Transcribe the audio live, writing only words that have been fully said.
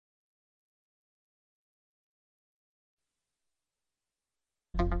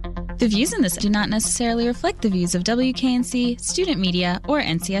The views in this do not necessarily reflect the views of WKNC, Student Media, or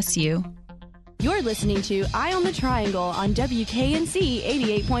NCSU. You're listening to Eye on the Triangle on WKNC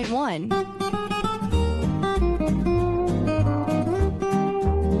 88.1.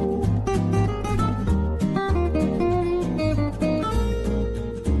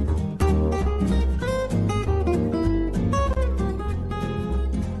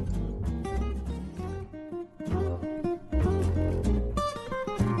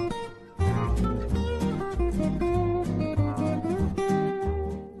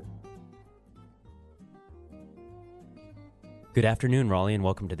 Good afternoon, Raleigh, and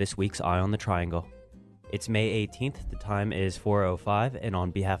welcome to this week's Eye on the Triangle. It's May 18th, the time is 4:05, and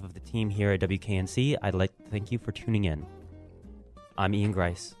on behalf of the team here at WKNC, I'd like to thank you for tuning in. I'm Ian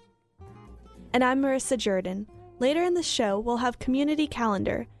Grice. And I'm Marissa Jordan. Later in the show, we'll have Community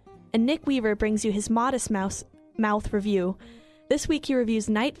Calendar, and Nick Weaver brings you his Modest Mouth review. This week he reviews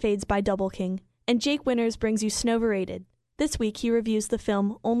Night Fades by Double King, and Jake Winters brings you Snowverated. This week he reviews the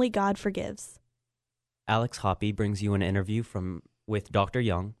film Only God Forgives. Alex Hoppy brings you an interview with Dr.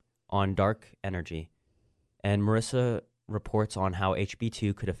 Young on dark energy, and Marissa reports on how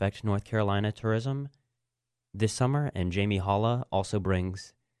HB2 could affect North Carolina tourism this summer, and Jamie Holla also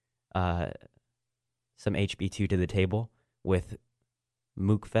brings some HB2 to the table with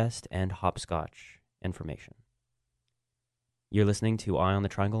Mookfest and Hopscotch information. You're listening to Eye on the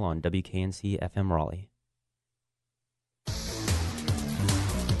Triangle on WKNC FM Raleigh.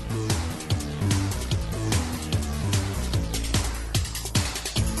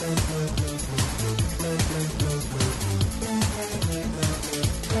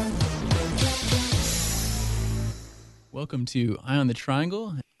 Welcome to Eye on the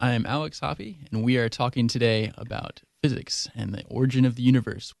Triangle. I am Alex Hoppy, and we are talking today about physics and the origin of the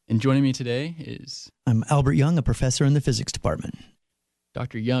universe. And joining me today is... I'm Albert Young, a professor in the physics department.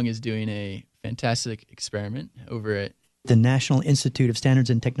 Dr. Young is doing a fantastic experiment over at the National Institute of Standards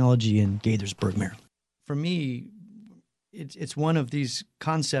and Technology in Gaithersburg, Maryland. For me, it's one of these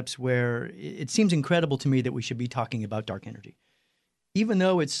concepts where it seems incredible to me that we should be talking about dark energy, even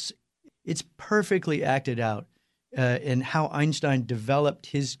though it's perfectly acted out in how Einstein developed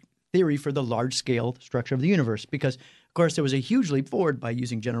his theory for the large-scale structure of the universe. Because, of course, there was a huge leap forward by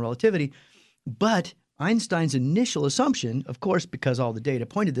using general relativity, but Einstein's initial assumption, of course, because all the data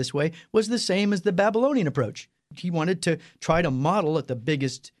pointed this way, was the same as the Babylonian approach. He wanted to try to model at the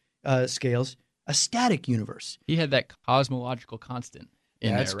biggest scales a static universe. He had that cosmological constant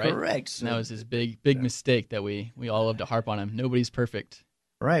in That's there, right? That's correct. So, and that was his big mistake that we all love to harp on him. Nobody's perfect.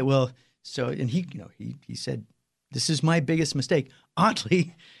 Right. Well, so, and he said, this is my biggest mistake.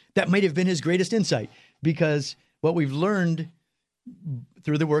 Oddly, that might have been his greatest insight, because what we've learned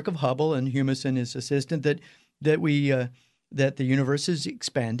through the work of Hubble and Humason and his assistant that the universe is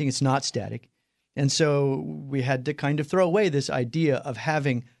expanding. It's not static. And so we had to kind of throw away this idea of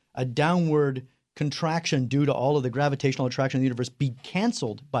having a downward contraction due to all of the gravitational attraction of the universe be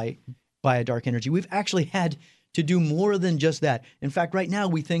canceled by a dark energy. We've actually had to do more than just that. In fact, right now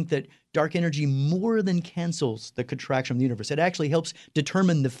we think that dark energy more than cancels the contraction of the universe. It actually helps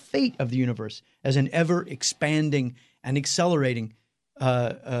determine the fate of the universe as an ever-expanding and accelerating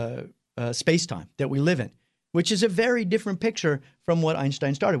space-time that we live in, which is a very different picture from what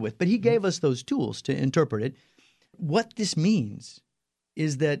Einstein started with. But he gave us those tools to interpret it. What this means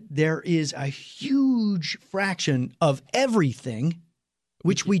is that there is a huge fraction of everything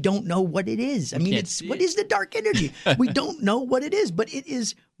which we don't know what it is. I mean, what is the dark energy? We don't know what it is, but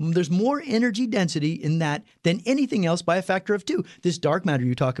there's more energy density in that than anything else by a factor of 2. This dark matter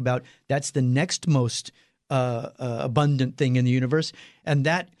you talk about, that's the next most abundant thing in the universe. And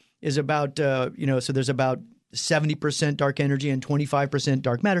that is about, so there's about 70% dark energy and 25%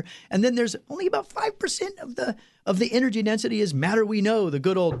 dark matter. And then there's only about 5% of the energy density is matter we know, the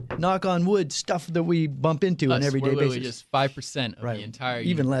good old knock on wood stuff that we bump into on an everyday basis. Just 5% of the entire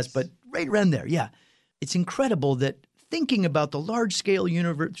Even universe. less, but right around there, yeah. It's incredible that thinking about the large-scale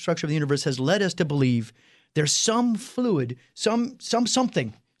structure of the universe has led us to believe there's some fluid, some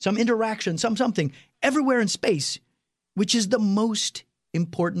something, some interaction, something everywhere in space, which is the most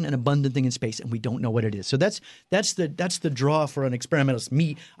important and abundant thing in space, and we don't know what it is. So that's the draw for an experimentalist.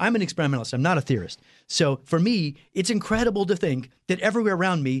 I'm an experimentalist. I'm not a theorist. So for me, it's incredible to think that everywhere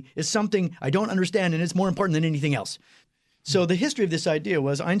around me is something I don't understand, and it's more important than anything else. So the history of this idea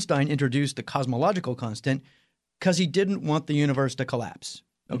was Einstein introduced the cosmological constant because he didn't want the universe to collapse.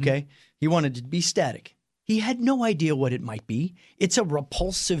 Okay, He wanted it to be static. He had no idea what it might be. It's a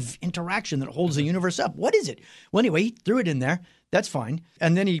repulsive interaction that holds the universe up. What is it? Well, anyway, he threw it in there. That's fine.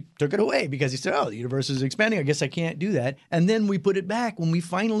 And then he took it away because he said, oh, the universe is expanding. I guess I can't do that. And then we put it back when we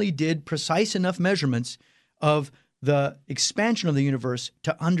finally did precise enough measurements of the expansion of the universe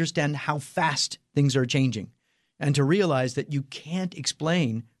to understand how fast things are changing and to realize that you can't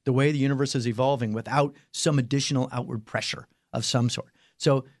explain the way the universe is evolving without some additional outward pressure of some sort.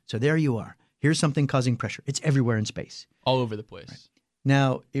 So there you are. Here's something causing pressure. It's everywhere in space. All over the place. Right.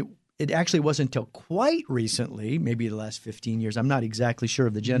 Now, it actually wasn't until quite recently, maybe the last 15 years, I'm not exactly sure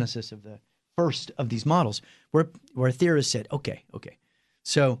of the genesis of the first of these models, where theorists said, okay,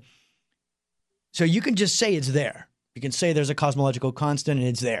 so you can just say it's there. You can say there's a cosmological constant and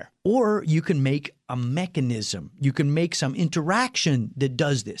it's there. Or you can make a mechanism. You can make some interaction that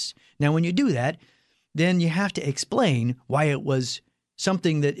does this. Now, when you do that, then you have to explain why it was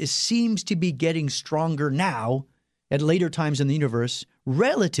something that seems to be getting stronger now at later times in the universe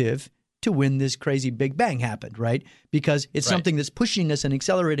relative to when this crazy Big Bang happened, right? Because it's something that's pushing us and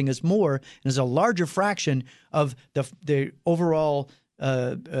accelerating us more and is a larger fraction of the overall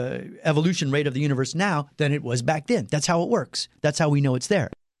evolution rate of the universe now than it was back then. That's how it works. That's how we know it's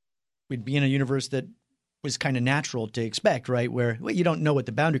there. We'd be in a universe that was kind of natural to expect, right? Where you don't know what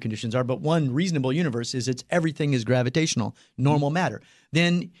the boundary conditions are, but one reasonable universe is everything is gravitational, normal matter.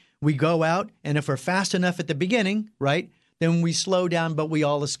 Then we go out, and if we're fast enough at the beginning, right, then we slow down, but we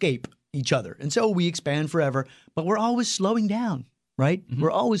all escape each other. And so we expand forever, but we're always slowing down, right? Mm-hmm. We're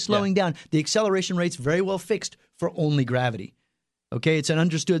always slowing down. The acceleration rate's very well fixed for only gravity. Okay, it's an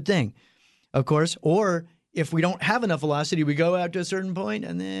understood thing, of course. Or if we don't have enough velocity, we go out to a certain point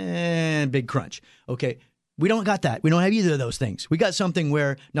and then big crunch. Okay, we don't got that. We don't have either of those things. We got something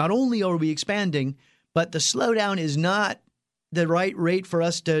where not only are we expanding, but the slowdown is not the right rate for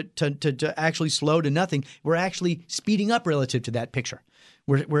us to actually slow to nothing. We're actually speeding up relative to that picture.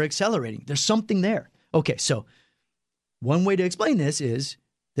 We're accelerating. There's something there. Okay, so one way to explain this is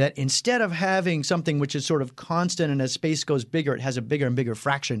that instead of having something which is sort of constant and as space goes bigger, it has a bigger and bigger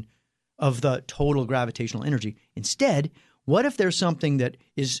fraction of the total gravitational energy. Instead, what if there's something that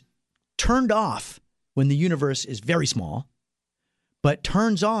is turned off when the universe is very small, but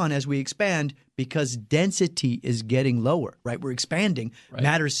turns on as we expand because density is getting lower, right? We're expanding,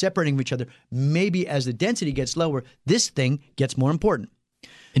 matter is separating from each other. Maybe as the density gets lower, this thing gets more important.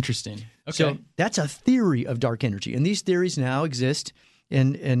 Interesting. Okay. So that's a theory of dark energy. And these theories now exist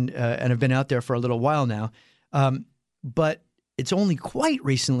and have been out there for a little while now. But it's only quite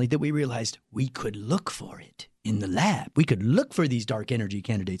recently that we realized we could look for it in the lab. We could look for these dark energy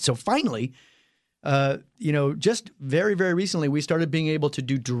candidates. So finally, just very, very recently, we started being able to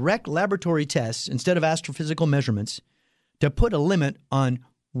do direct laboratory tests instead of astrophysical measurements to put a limit on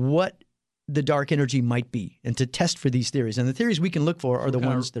what the dark energy might be and to test for these theories. And the theories we can look for are the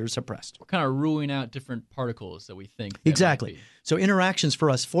ones that are suppressed. We're kind of ruling out different particles that we think. Exactly. So interactions for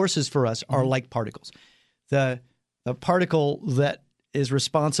us, forces for us are like particles. The particle that is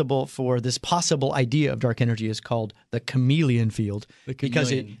responsible for this possible idea of dark energy is called the chameleon field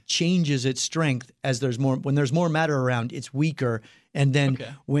because it changes its strength as when there's more matter around, it's weaker, and then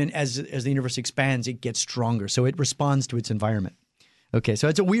as the universe expands, it gets stronger. So it responds to its environment. Okay, so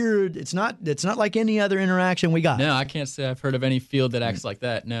it's not like any other interaction we got. No, I can't say I've heard of any field that acts like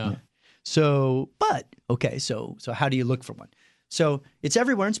that. No. Yeah. So how do you look for one? So it's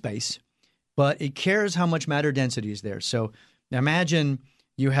everywhere in space, but it cares how much matter density is there. So now imagine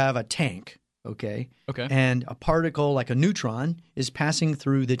you have a tank, okay? And a particle like a neutron is passing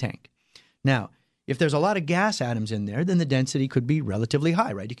through the tank. Now, if there's a lot of gas atoms in there, then the density could be relatively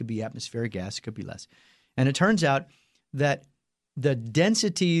high, right? It could be atmospheric gas, it could be less. And it turns out that the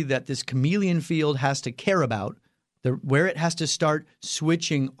density that this chameleon field has to care about, where it has to start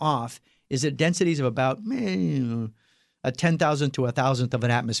switching off, is at densities of about a 10,000th to a 1,000th of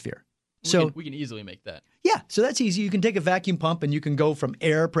an atmosphere. We can easily make that. Yeah, so that's easy. You can take a vacuum pump and you can go from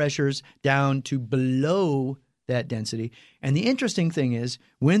air pressures down to below that density. And the interesting thing is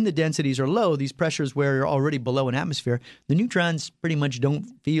when the densities are low, these pressures where you're already below an atmosphere, the neutrons pretty much don't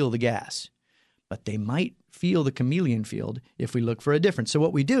feel the gas. But they might feel the chameleon field if we look for a difference. So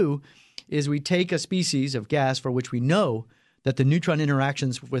what we do is we take a species of gas for which we know that the neutron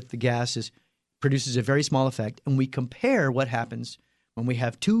interactions with the gas produces a very small effect, and we compare what happens when we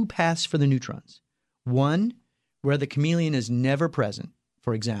have two paths for the neutrons. One where the chameleon is never present,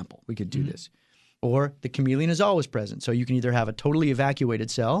 for example. We could do this. Or the chameleon is always present. So you can either have a totally evacuated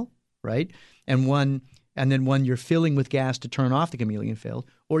cell, right? And then one you're filling with gas to turn off the chameleon field,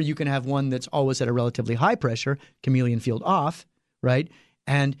 or you can have one that's always at a relatively high pressure, chameleon field off, right?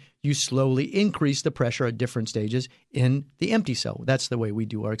 and you slowly increase the pressure at different stages in the empty cell. That's the way we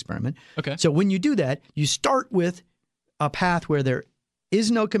do our experiment. Okay. So when you do that, you start with a path where there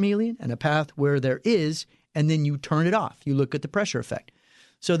is no chameleon and a path where there is, and then you turn it off. You look at the pressure effect.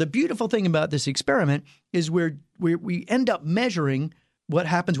 So the beautiful thing about this experiment is we end up measuring what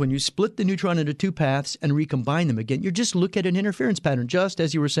happens when you split the neutron into two paths and recombine them again. You just look at an interference pattern, just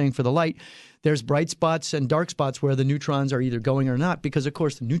as you were saying for the light. There's bright spots and dark spots where the neutrons are either going or not, because, of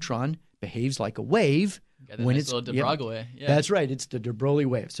course, the neutron behaves like a wave. When it's de Broglie. Yeah. That's right. It's the de Broglie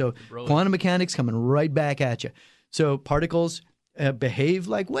wave. So quantum mechanics coming right back at you. So particles behave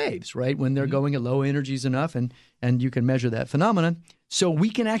like waves, right, when they're going at low energies enough, and you can measure that phenomenon. So we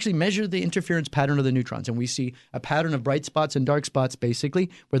can actually measure the interference pattern of the neutrons, and we see a pattern of bright spots and dark spots, basically,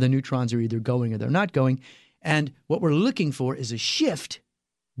 where the neutrons are either going or they're not going. And what we're looking for is a shift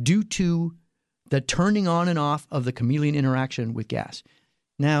due to the turning on and off of the chameleon interaction with gas.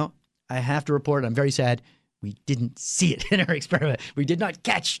 Now, I have to report, I'm very sad, we didn't see it in our experiment. We did not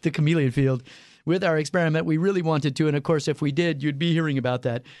catch the chameleon field with our experiment. We really wanted to, and of course, if we did, you'd be hearing about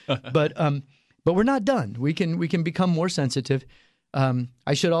that. But we're not done. We can become more sensitive.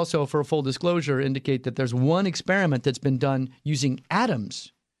 I should also, for full disclosure, indicate that there's one experiment that's been done using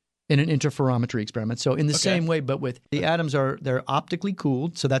atoms in an interferometry experiment. So in the same way, but with the atoms they're optically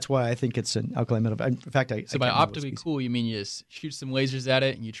cooled. So that's why I think it's an alkali metal. In fact, So by optically cool, you mean you just shoot some lasers at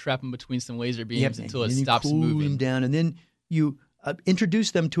it and you trap them between some laser beams until it stops moving. moving. Cool them down, and then you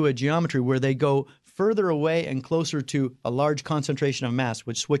introduce them to a geometry where they go further away and closer to a large concentration of mass,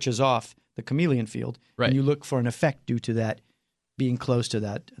 which switches off the chameleon field. Right. And you look for an effect due to that being close to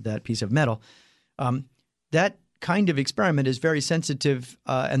that piece of metal. That kind of experiment is very sensitive,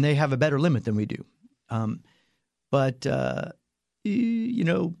 and they have a better limit than we do. But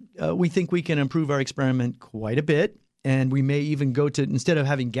we think we can improve our experiment quite a bit, and we may even go to, instead of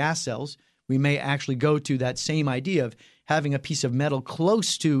having gas cells, we may actually go to that same idea of having a piece of metal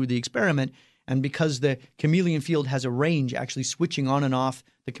close to the experiment, and because the chameleon field has a range, actually switching on and off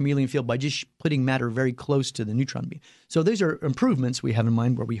the chameleon field by just putting matter very close to the neutron beam. So these are improvements we have in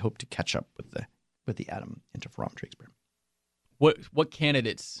mind where we hope to catch up with the atom interferometry experiment. What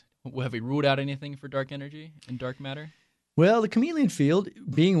candidates? Have we ruled out anything for dark energy and dark matter? Well, the chameleon field,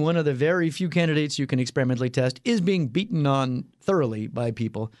 being one of the very few candidates you can experimentally test, is being beaten on thoroughly by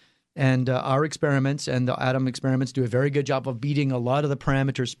people. And our experiments and the atom experiments do a very good job of beating a lot of the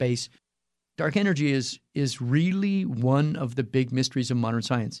parameter space. Dark energy is really one of the big mysteries of modern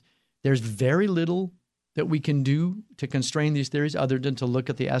science. There's very little that we can do to constrain these theories other than to look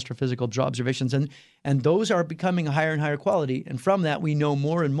at the astrophysical observations. And those are becoming higher and higher quality. And from that, we know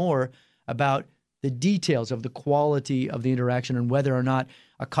more and more about the details of the quality of the interaction and whether or not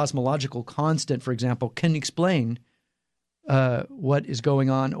a cosmological constant, for example, can explain what is going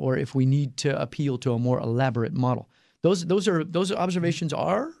on, or if we need to appeal to a more elaborate model. Those observations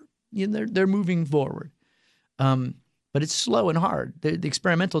are, they're moving forward. But it's slow and hard. The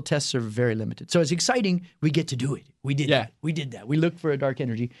experimental tests are very limited. So it's exciting. We get to do it. We did that. We did that. We looked for a dark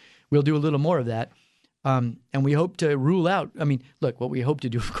energy. We'll do a little more of that. And we hope to rule out. I mean, look, what we hope to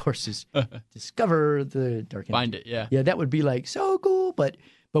do, of course, is discover the dark energy. Find it, yeah. Yeah, that would be like so cool, but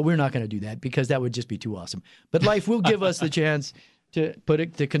we're not going to do that because that would just be too awesome. But life will give us the chance to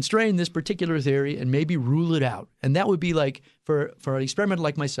constrain this particular theory and maybe rule it out. And that would be like for an experimenter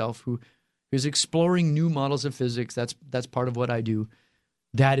like myself who's exploring new models of physics. That's part of what I do.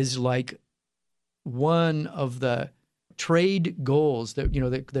 That is like one of the trade goals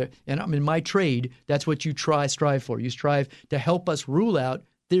that, and I'm in my trade, that's what you strive for. You strive to help us rule out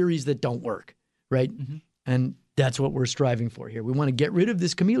theories that don't work, right? Mm-hmm. And that's what we're striving for here. We want to get rid of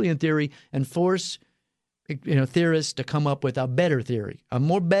this chameleon theory and force theorists to come up with a better theory, a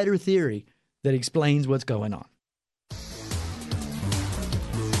more better theory that explains what's going on.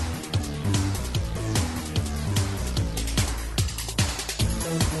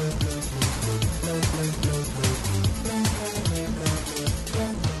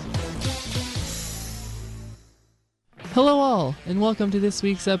 Hello all, and welcome to this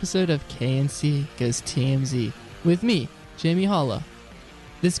week's episode of KNC Goes TMZ, with me, Jamie Holla.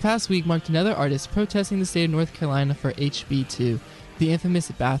 This past week marked another artist protesting the state of North Carolina for HB 2, the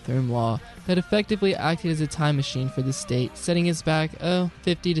infamous bathroom law that effectively acted as a time machine for the state, setting us back,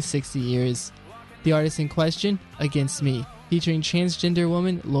 50 to 60 years. The artist in question, Against Me, featuring transgender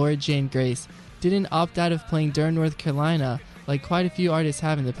woman Laura Jane Grace, didn't opt out of playing Durham, North Carolina, like quite a few artists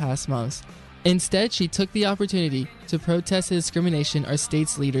have in the past months. Instead, she took the opportunity to protest the discrimination our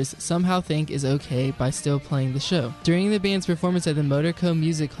state's leaders somehow think is okay by still playing the show. During the band's performance at the Motorco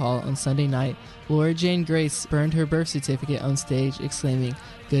Music Hall on Sunday night, Laura Jane Grace burned her birth certificate on stage, exclaiming,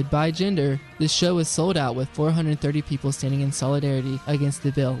 "Goodbye gender." The show was sold out with 430 people standing in solidarity against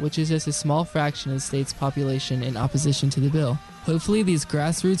the bill, which is just a small fraction of the state's population in opposition to the bill. Hopefully these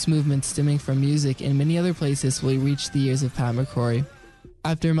grassroots movements stemming from music and many other places will reach the ears of Pat McCrory.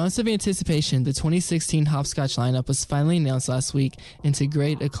 After months of anticipation, the 2016 Hopscotch lineup was finally announced last week, and to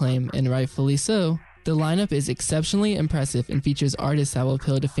great acclaim, and rightfully so. The lineup is exceptionally impressive and features artists that will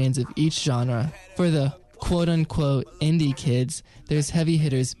appeal to fans of each genre. For the quote-unquote indie kids, there's heavy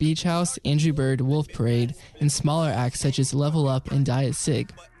hitters Beach House, Andrew Bird, Wolf Parade, and smaller acts such as Level Up and Diet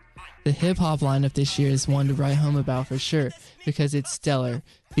Sig. The hip-hop lineup this year is one to write home about for sure, because it's stellar,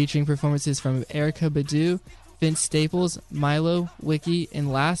 featuring performances from Erykah Badu, Vince Staples, Milo, Wiki,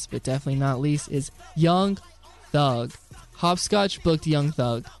 and last but definitely not least is Young Thug. Hopscotch booked Young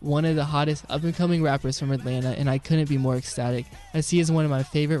Thug, one of the hottest up-and-coming rappers from Atlanta, and I couldn't be more ecstatic, as he is one of my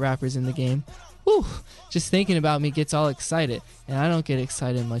favorite rappers in the game. Whew, just thinking about me gets all excited, and I don't get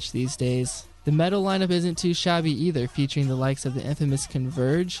excited much these days. The metal lineup isn't too shabby either, featuring the likes of the infamous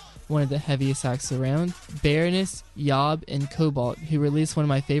Converge, one of the heaviest acts around, Baroness, Yob, and Cobalt, who released one of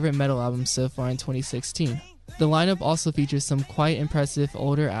my favorite metal albums so far in 2016. The lineup also features some quite impressive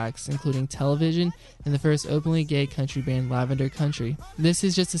older acts, including Television and the first openly gay country band Lavender Country. This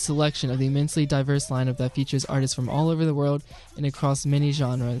is just a selection of the immensely diverse lineup that features artists from all over the world and across many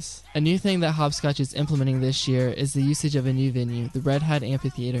genres. A new thing that Hopscotch is implementing this year is the usage of a new venue, the Red Hat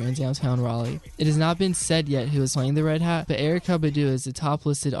Amphitheater in downtown Raleigh. It has not been said yet who is playing the Red Hat, but Erykah Badu is the top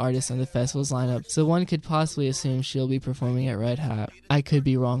listed artist on the festival's lineup, so one could possibly assume she'll be performing at Red Hat. I could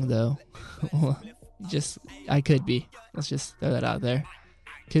be wrong though. I could be. Let's just throw that out there.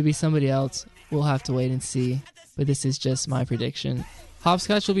 Could be somebody else. We'll have to wait and see. But this is just my prediction.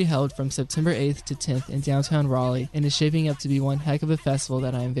 Hopscotch will be held from September 8th to 10th in downtown Raleigh and is shaping up to be one heck of a festival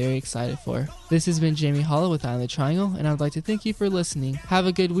that I am very excited for. This has been Jamie Hollow with Eye on the Triangle, and I would like to thank you for listening. Have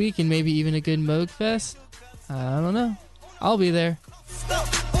a good week and maybe even a good Moog Fest. I don't know. I'll be there.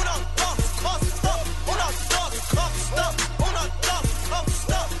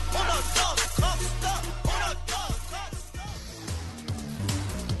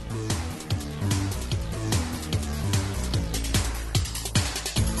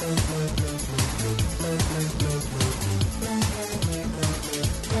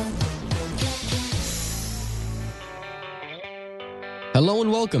 Hello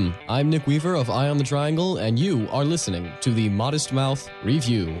and welcome. I'm Nick Weaver of Eye on the Triangle, and you are listening to the Modest Mouth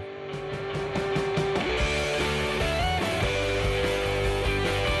Review.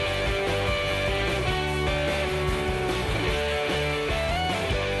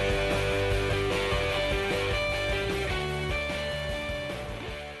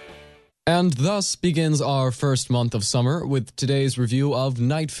 And thus begins our first month of summer with today's review of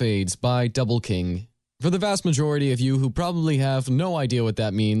Night Fades by Double King. For the vast majority of you who probably have no idea what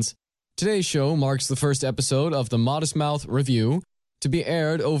that means, today's show marks the first episode of the Modest Mouth Review to be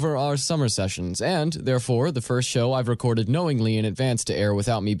aired over our summer sessions, and, therefore, the first show I've recorded knowingly in advance to air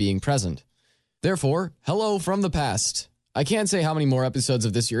without me being present. Therefore, hello from the past. I can't say how many more episodes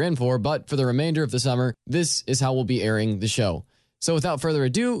of this you're in for, but for the remainder of the summer, this is how we'll be airing the show. So without further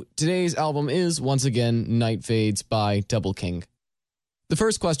ado, today's album is, once again, Night Fades by Double King. The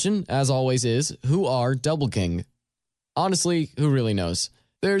first question, as always, is, who are Double King? Honestly, who really knows?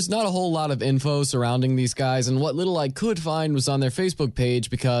 There's not a whole lot of info surrounding these guys, and what little I could find was on their Facebook page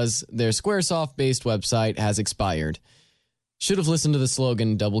because their Squaresoft-based website has expired. Should have listened to the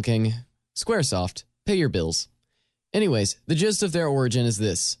slogan, Double King. Squaresoft, pay your bills. Anyways, the gist of their origin is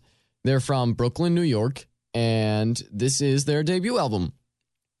this. They're from Brooklyn, New York, and this is their debut album.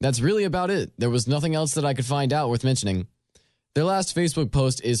 That's really about it. There was nothing else that I could find out worth mentioning. Their last Facebook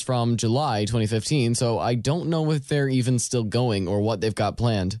post is from July 2015, so I don't know if they're even still going or what they've got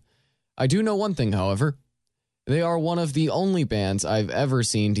planned. I do know one thing, however. They are one of the only bands I've ever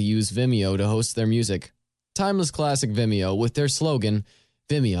seen to use Vimeo to host their music. Timeless classic Vimeo with their slogan,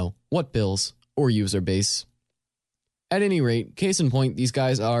 Vimeo, what bills, or user base. At any rate, case in point, these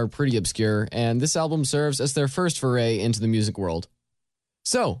guys are pretty obscure, and this album serves as their first foray into the music world.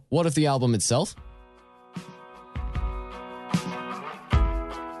 So, what of the album itself?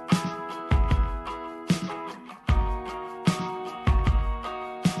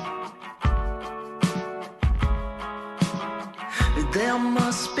 There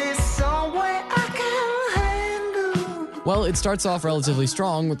must be some way I can handle. Well, it starts off relatively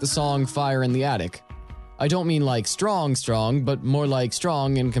strong with the song Fire in the Attic. I don't mean like strong, but more like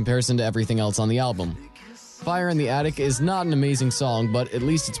strong in comparison to everything else on the album. Fire in the Attic is not an amazing song, but at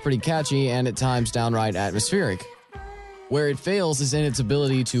least it's pretty catchy and at times downright atmospheric. Where it fails is in its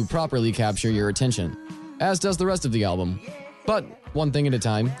ability to properly capture your attention, as does the rest of the album. But one thing at a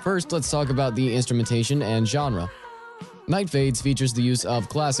time. First, let's talk about the instrumentation and genre. Night Fades features the use of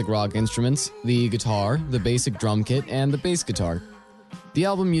classic rock instruments, the guitar, the basic drum kit, and the bass guitar. The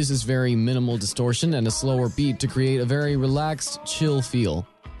album uses very minimal distortion and a slower beat to create a very relaxed, chill feel.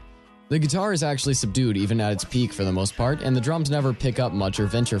 The guitar is actually subdued even at its peak for the most part, and the drums never pick up much or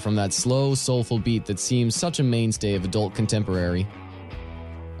venture from that slow, soulful beat that seems such a mainstay of adult contemporary.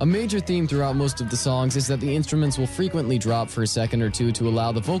 A major theme throughout most of the songs is that the instruments will frequently drop for a second or two to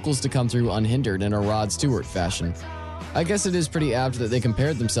allow the vocals to come through unhindered in a Rod Stewart fashion. I guess it is pretty apt that they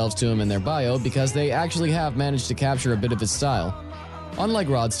compared themselves to him in their bio because they actually have managed to capture a bit of his style. Unlike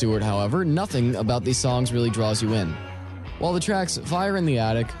Rod Stewart, however, nothing about these songs really draws you in. While the tracks Fire in the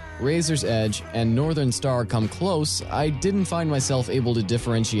Attic, Razor's Edge, and Northern Star come close, I didn't find myself able to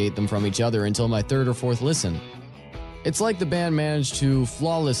differentiate them from each other until my third or fourth listen. It's like the band managed to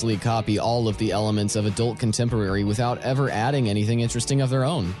flawlessly copy all of the elements of adult contemporary without ever adding anything interesting of their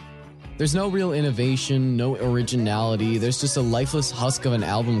own. There's no real innovation, no originality, there's just a lifeless husk of an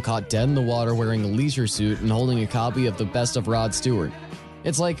album caught dead in the water wearing a leisure suit and holding a copy of the best of Rod Stewart.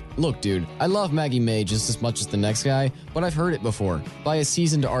 It's like, look dude, I love Maggie May just as much as the next guy, but I've heard it before, by a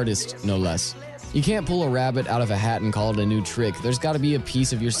seasoned artist, no less. You can't pull a rabbit out of a hat and call it a new trick, there's gotta be a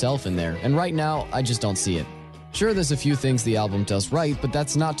piece of yourself in there, and right now, I just don't see it. Sure, there's a few things the album does right, but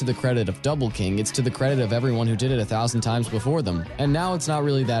that's not to the credit of Double King, it's to the credit of everyone who did it 1,000 times before them, and now it's not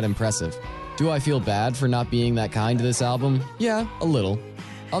really that impressive. Do I feel bad for not being that kind to this album? Yeah, a little.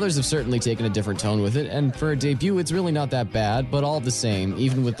 Others have certainly taken a different tone with it, and for a debut it's really not that bad, but all the same,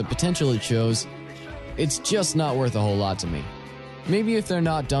 even with the potential it shows, it's just not worth a whole lot to me. Maybe if they're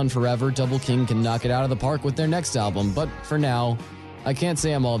not done forever, Double King can knock it out of the park with their next album, but for now, I can't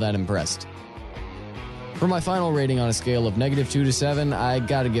say I'm all that impressed. For my final rating on a scale of -2 to 7, I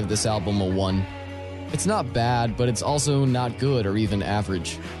gotta give this album a 1. It's not bad, but it's also not good or even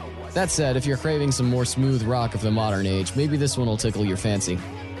average. That said, if you're craving some more smooth rock of the modern age, maybe this one will tickle your fancy.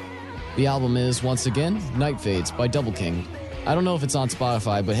 The album is, once again, Night Fades by Double King. I don't know if it's on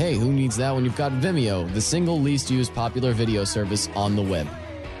Spotify, but hey, who needs that when you've got Vimeo, the single least used popular video service on the web.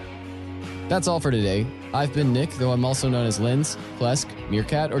 That's all for today. I've been Nick, though I'm also known as Linz, Plesk,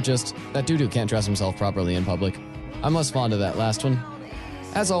 Meerkat, or just that dude who can't dress himself properly in public. I'm less fond of that last one.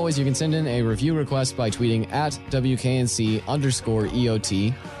 As always, you can send in a review request by tweeting at WKNC_EOT,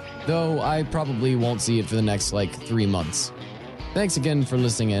 though I probably won't see it for the next, 3 months. Thanks again for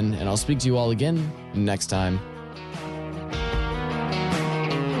listening in, and I'll speak to you all again next time.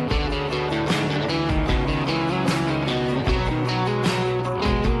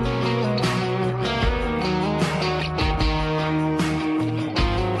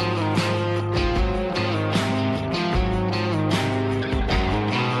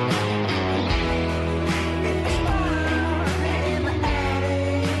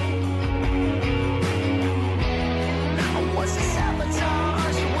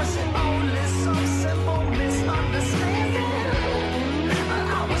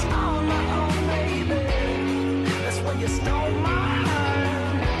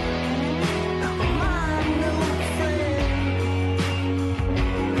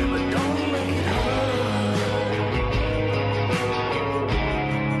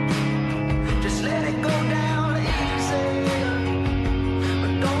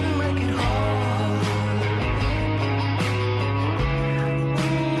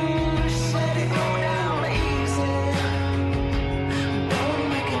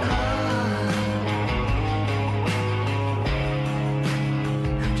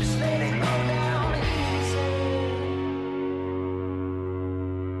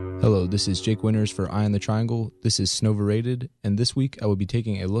 Hello, this is Jake Winters for Eye on the Triangle. This is Snowverated, and this week I will be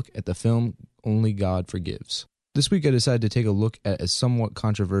taking a look at the film Only God Forgives. This week I decided to take a look at a somewhat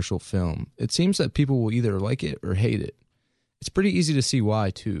controversial film. It seems that people will either like it or hate it. It's pretty easy to see why,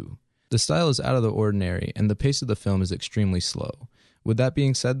 too. The style is out of the ordinary, and the pace of the film is extremely slow. With that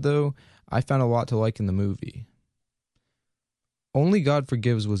being said, though, I found a lot to like in the movie. Only God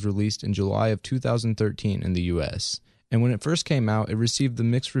Forgives was released in July of 2013 in the US, and when it first came out, it received the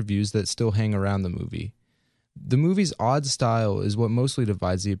mixed reviews that still hang around the movie. The movie's odd style is what mostly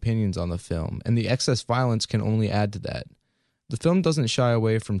divides the opinions on the film, and the excess violence can only add to that. The film doesn't shy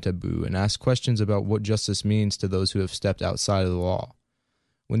away from taboo and asks questions about what justice means to those who have stepped outside of the law.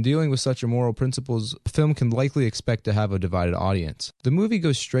 When dealing with such immoral principles, a film can likely expect to have a divided audience. The movie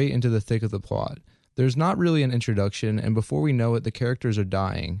goes straight into the thick of the plot. There's not really an introduction, and before we know it, the characters are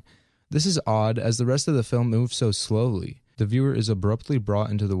dying. This is odd, as the rest of the film moves so slowly. The viewer is abruptly brought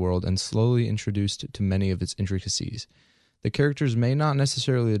into the world and slowly introduced to many of its intricacies. The characters may not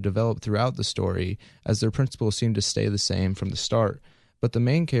necessarily develop throughout the story, as their principles seem to stay the same from the start, but the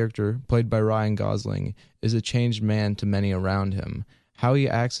main character, played by Ryan Gosling, is a changed man to many around him. How he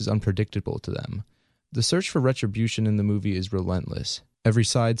acts is unpredictable to them. The search for retribution in the movie is relentless, every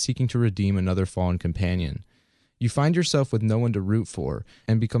side seeking to redeem another fallen companion. You find yourself with no one to root for,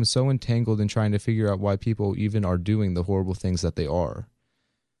 and become so entangled in trying to figure out why people even are doing the horrible things that they are.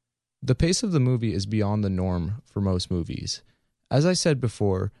 The pace of the movie is beyond the norm for most movies. As I said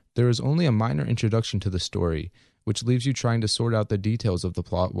before, there is only a minor introduction to the story, which leaves you trying to sort out the details of the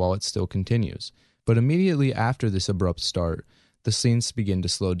plot while it still continues. But immediately after this abrupt start, the scenes begin to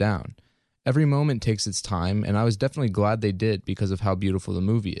slow down. Every moment takes its time, and I was definitely glad they did because of how beautiful the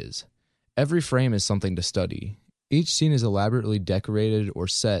movie is. Every frame is something to study. Each scene is elaborately decorated or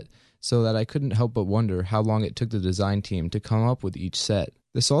set so that I couldn't help but wonder how long it took the design team to come up with each set.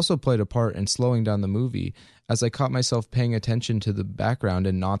 This also played a part in slowing down the movie, as I caught myself paying attention to the background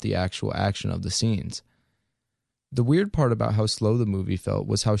and not the actual action of the scenes. The weird part about how slow the movie felt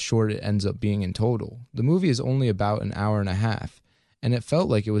was how short it ends up being in total. The movie is only about an hour and a half, and it felt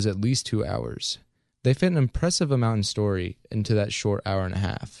like it was at least 2 hours. They fit an impressive amount in story into that short hour and a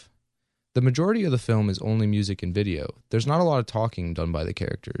half. The majority of the film is only music and video. There's not a lot of talking done by the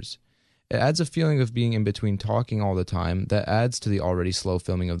characters. It adds a feeling of being in between talking all the time that adds to the already slow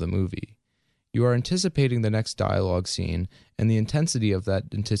filming of the movie. You are anticipating the next dialogue scene, and the intensity of that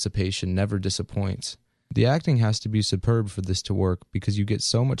anticipation never disappoints. The acting has to be superb for this to work because you get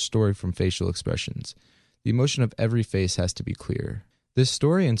so much story from facial expressions. The emotion of every face has to be clear. This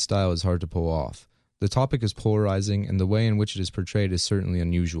story and style is hard to pull off. The topic is polarizing, and the way in which it is portrayed is certainly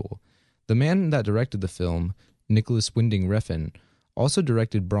unusual. The man that directed the film, Nicholas Winding Refn, also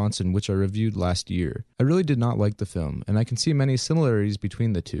directed Bronson, which I reviewed last year. I really did not like the film, and I can see many similarities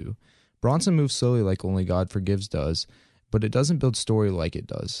between the two. Bronson moves slowly like Only God Forgives does, but it doesn't build story like it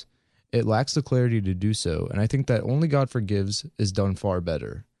does. It lacks the clarity to do so, and I think that Only God Forgives is done far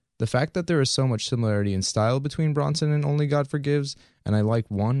better. The fact that there is so much similarity in style between Bronson and Only God Forgives, and I like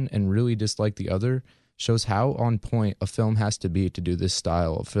one and really dislike the other, shows how on point a film has to be to do this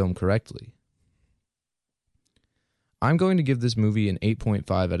style of film correctly. I'm going to give this movie an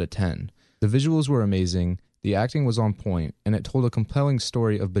 8.5 out of 10. The visuals were amazing, the acting was on point, and it told a compelling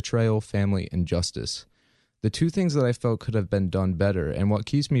story of betrayal, family, and justice. The two things that I felt could have been done better, and what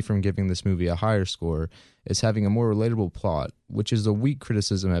keeps me from giving this movie a higher score, is having a more relatable plot, which is a weak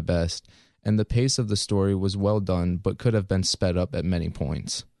criticism at best, and the pace of the story was well done but could have been sped up at many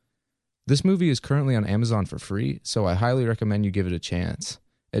points. This movie is currently on Amazon for free, so I highly recommend you give it a chance.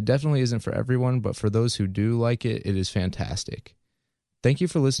 It definitely isn't for everyone, but for those who do like it, it is fantastic. Thank you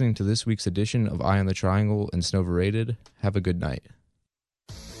for listening to this week's edition of Eye on the Triangle and Snowverated. Have a good night.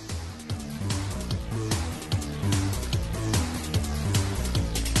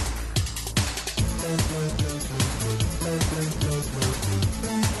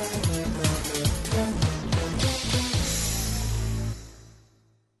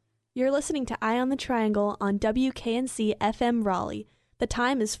 You're listening to Eye on the Triangle on WKNC FM Raleigh. The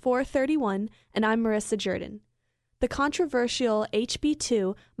time is 4:31, and I'm Marissa Jordan. The controversial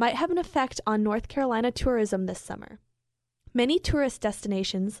HB2 might have an effect on North Carolina tourism this summer. Many tourist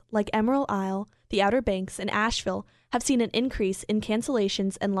destinations, like Emerald Isle, the Outer Banks, and Asheville, have seen an increase in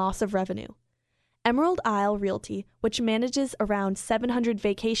cancellations and loss of revenue. Emerald Isle Realty, which manages around 700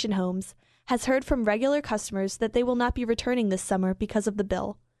 vacation homes, has heard from regular customers that they will not be returning this summer because of the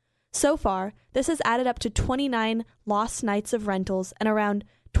bill. So far, this has added up to 29 lost nights of rentals and around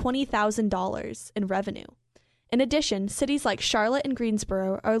 $20,000 in revenue. In addition, cities like Charlotte and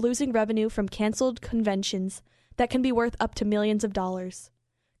Greensboro are losing revenue from canceled conventions that can be worth up to millions of dollars.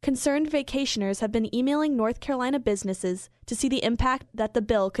 Concerned vacationers have been emailing North Carolina businesses to see the impact that the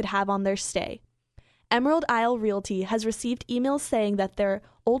bill could have on their stay. Emerald Isle Realty has received emails saying that their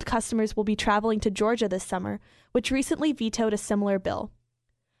old customers will be traveling to Georgia this summer, which recently vetoed a similar bill.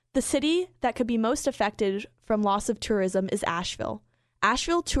 The city that could be most affected from loss of tourism is Asheville.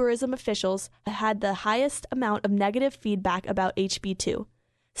 Asheville tourism officials had the highest amount of negative feedback about HB2.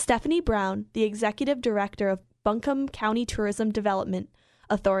 Stephanie Brown, the executive director of Buncombe County Tourism Development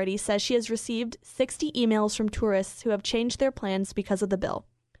Authority, says she has received 60 emails from tourists who have changed their plans because of the bill.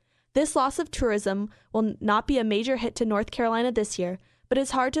 This loss of tourism will not be a major hit to North Carolina this year, but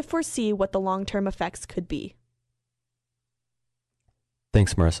it's hard to foresee what the long-term effects could be.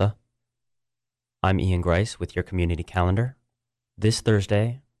 Thanks, Marissa. I'm Ian Grice with your community calendar. This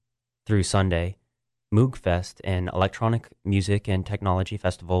Thursday through Sunday, Moogfest, an electronic music and technology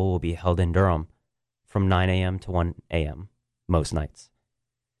festival, will be held in Durham from 9 a.m. to 1 a.m. most nights.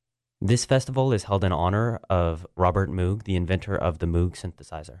 This festival is held in honor of Robert Moog, the inventor of the Moog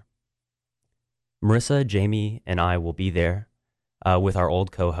synthesizer. Marissa, Jamie, and I will be there with our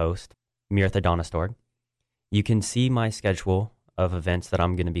old co-host, Mirtha Donastorg. You can see my schedule of events that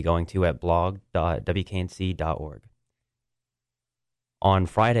I'm going to be going to at blog.wknc.org. On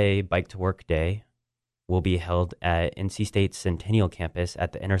Friday, Bike to Work Day will be held at NC State's Centennial Campus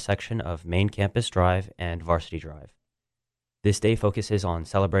at the intersection of Main Campus Drive and Varsity Drive. This day focuses on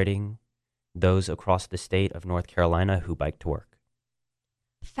celebrating those across the state of North Carolina who bike to work.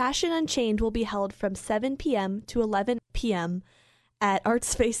 Fashion Unchained will be held from 7 p.m. to 11 p.m. at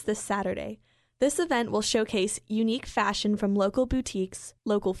ArtSpace this Saturday. This event will showcase unique fashion from local boutiques,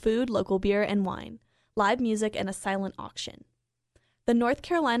 local food, local beer and wine, live music, and a silent auction. The North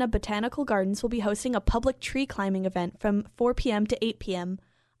Carolina Botanical Gardens will be hosting a public tree climbing event from 4 p.m. to 8 p.m.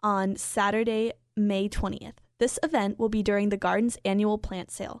 on Saturday, May 20th. This event will be during the garden's annual plant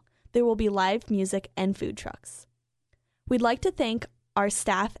sale. There will be live music and food trucks. We'd like to thank our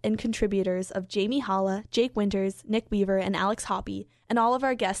staff and contributors of Jamie Holla, Jake Winters, Nick Weaver, and Alex Hoppy, and all of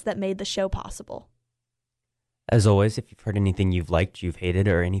our guests that made the show possible. As always, if you've heard anything you've liked, you've hated,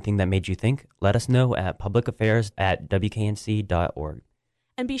 or anything that made you think, let us know at publicaffairs@wknc.org.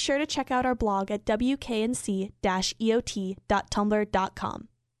 And be sure to check out our blog at wknc-eot.tumblr.com.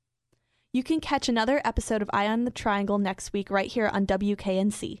 You can catch another episode of Eye on the Triangle next week right here on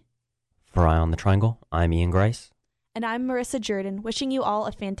WKNC. For Eye on the Triangle, I'm Ian Grice. And I'm Marissa Jordan, wishing you all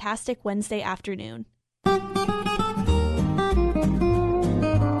a fantastic Wednesday afternoon.